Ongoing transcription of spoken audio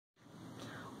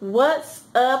What's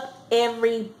up,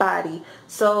 everybody?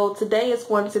 So today is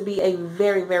going to be a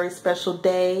very, very special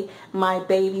day. My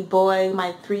baby boy,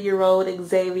 my 3-year-old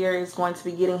Xavier, is going to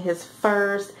be getting his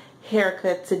first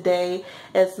haircut today.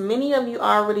 As many of you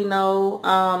already know,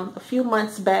 a few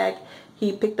months back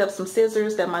he picked up some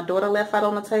scissors that my daughter left out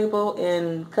on the table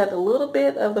and cut a little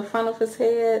bit of the front of his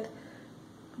head.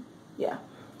 Yeah.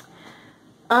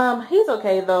 He's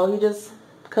okay though. He just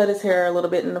cut his hair a little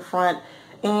bit in the front,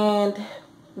 and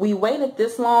we waited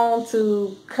this long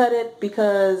to cut it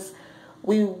because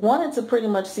we wanted to pretty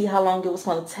much see how long it was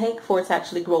going to take for it to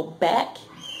actually grow back,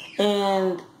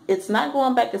 and it's not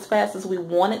going back as fast as we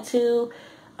wanted to.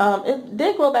 It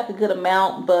did grow back a good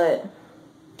amount, but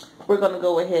we're going to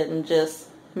go ahead and just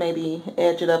maybe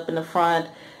edge it up in the front,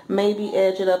 maybe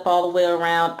edge it up all the way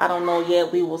around. I don't know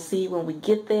yet. We will see when we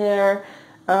get there.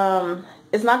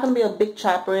 It's not going to be a big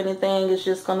chop or anything. It's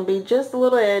just going to be just a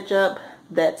little edge up.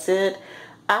 That's it.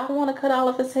 I want to cut all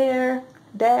of his hair.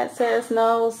 Dad says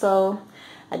no, so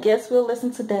I guess we'll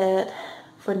listen to Dad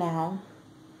for now.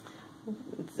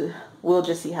 We'll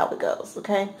just see how it goes,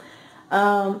 okay?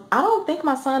 I don't think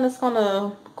my son is going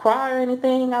to cry or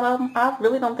anything. I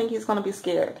really don't think he's going to be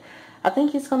scared. I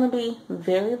think he's going to be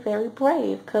very, very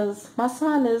brave, because my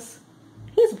son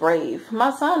he's brave. My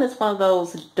son is one of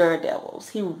those daredevils.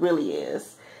 He really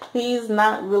is. He's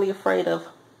not really afraid of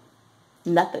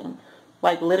nothing.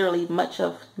 Like literally much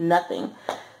of nothing.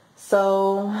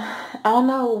 So I don't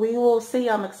know. We will see.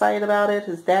 I'm excited about it.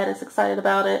 His dad is excited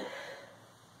about it.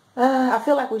 I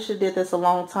feel like we should have did this a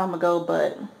long time ago,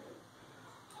 but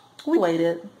we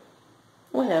waited.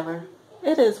 Whatever.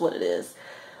 It is what it is.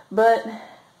 But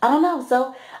I don't know.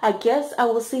 So I guess I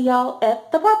will see y'all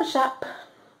at the barbershop.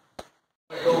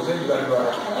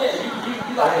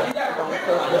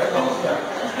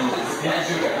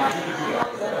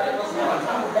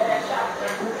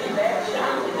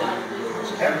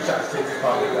 Every shot takes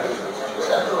probably that.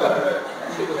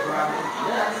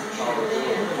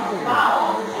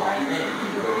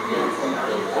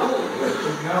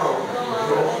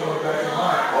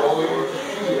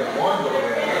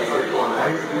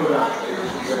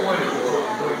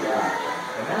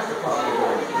 And that's the problem.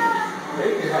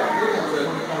 They can have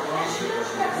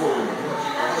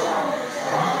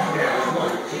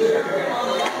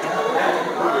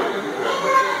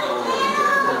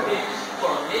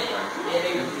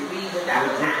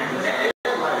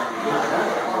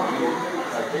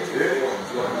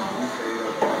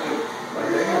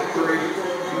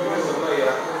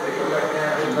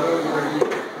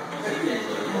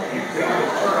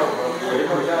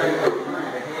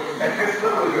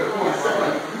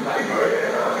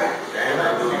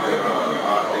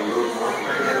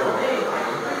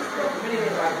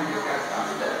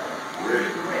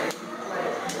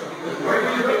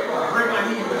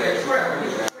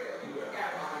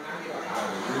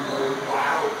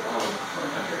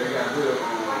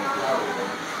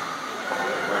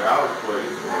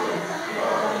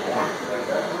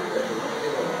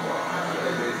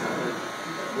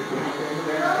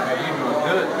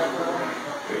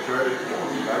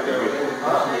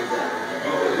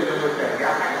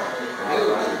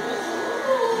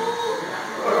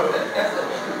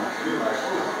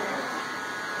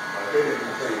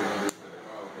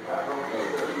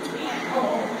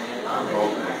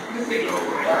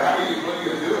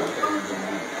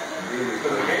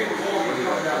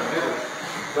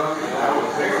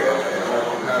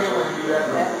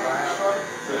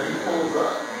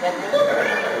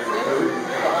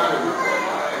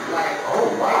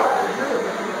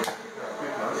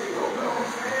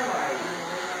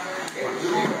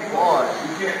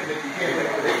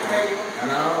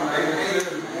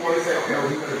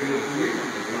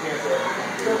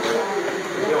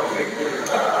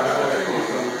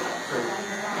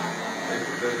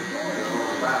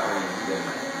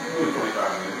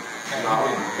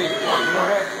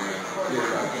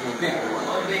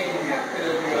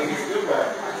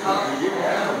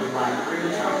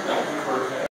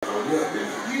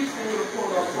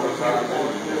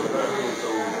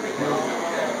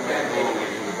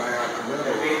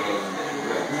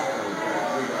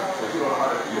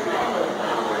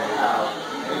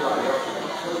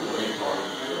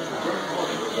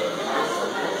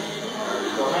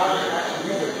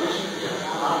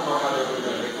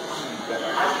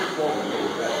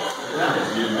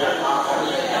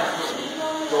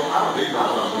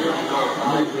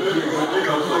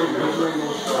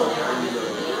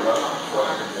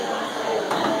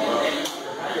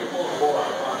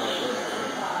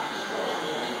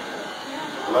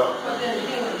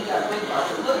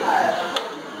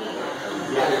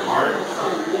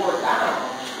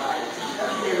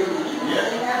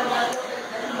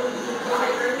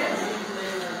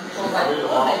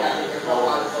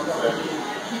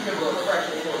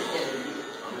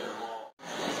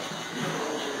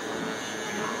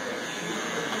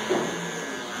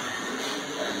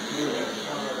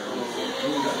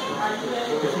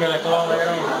You smell like cologne later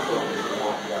on? You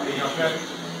smell it?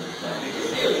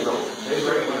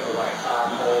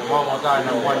 Mama thought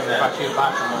I'm wondering if I should buy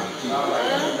some more.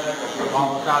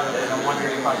 Mama thought I'm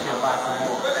wondering if I should buy some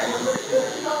more.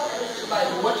 Like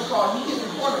what you call he is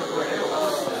important.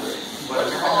 What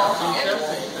you call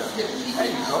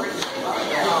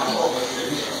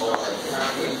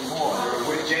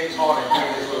with James Harden.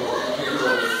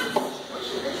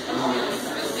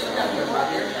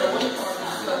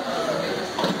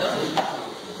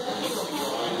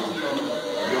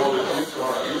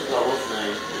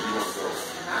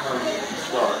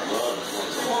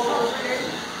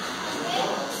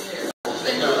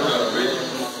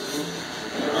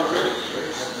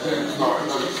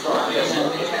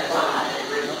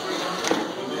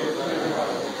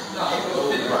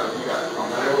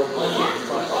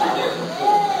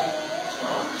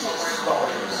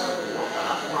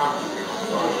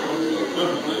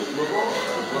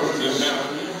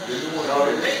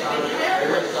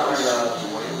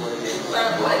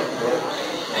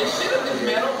 They should have been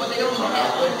metal, but they don't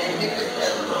have one. They could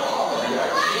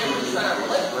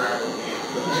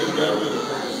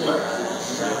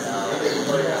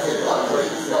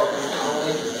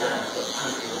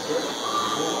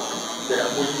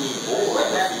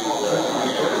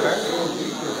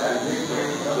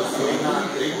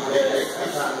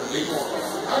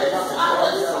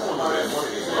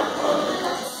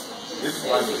this is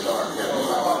why we start.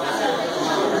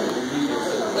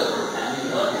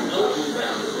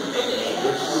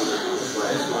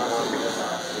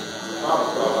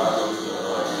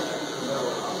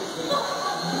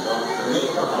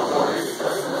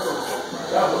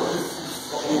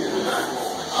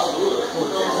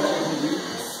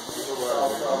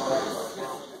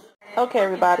 Okay,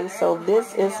 everybody, so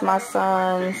this is my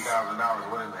son's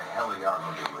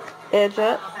edge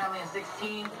up.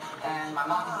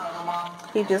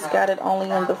 He just got it only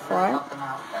in the front.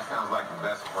 That sounds like the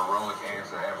best heroic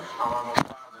answer ever. I'm almost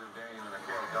positive Daniel and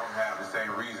Akil don't have the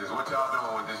same reasons. What y'all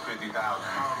doing with this 50,000?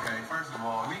 Okay, first of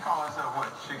all, we call ourselves what?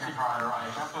 Chicks and Fried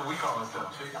Rice. That's what we call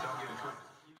ourselves. Chicks, don't get it twisted.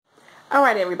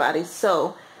 Alright, everybody,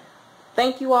 so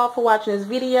thank you all for watching this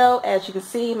video. As you can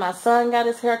see, my son got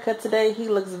his haircut today. He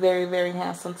looks very, very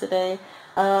handsome today.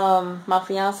 My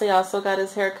fiance also got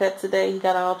his haircut today. He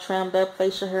got all trimmed up,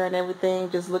 facial hair and everything,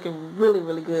 just looking really,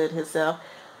 really good himself.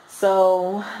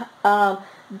 So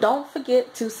don't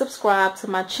forget to subscribe to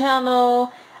my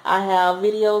channel. I have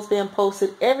videos being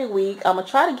posted every week. I'm gonna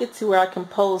try to get to where I can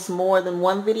post more than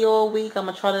one video a week. I'm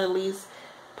gonna try to at least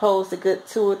post a good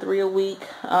 2 or 3 a week.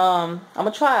 I'm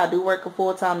gonna try. I do work a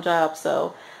full-time job,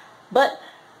 so but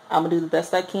I'm gonna do the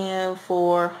best I can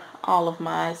for all of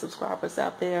my subscribers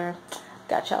out there.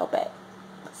 Got y'all back.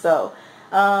 So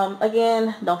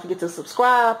again, don't forget to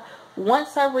subscribe.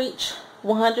 Once I reach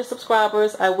 100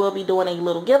 subscribers, I will be doing a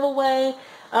little giveaway.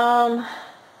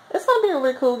 It's gonna be a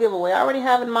really cool giveaway. I already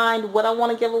have in mind what I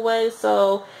want to give away,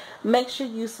 so make sure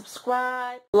you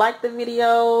subscribe, like the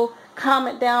video,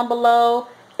 comment down below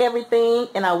everything,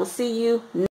 and I will see you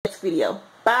next video.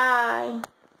 Bye.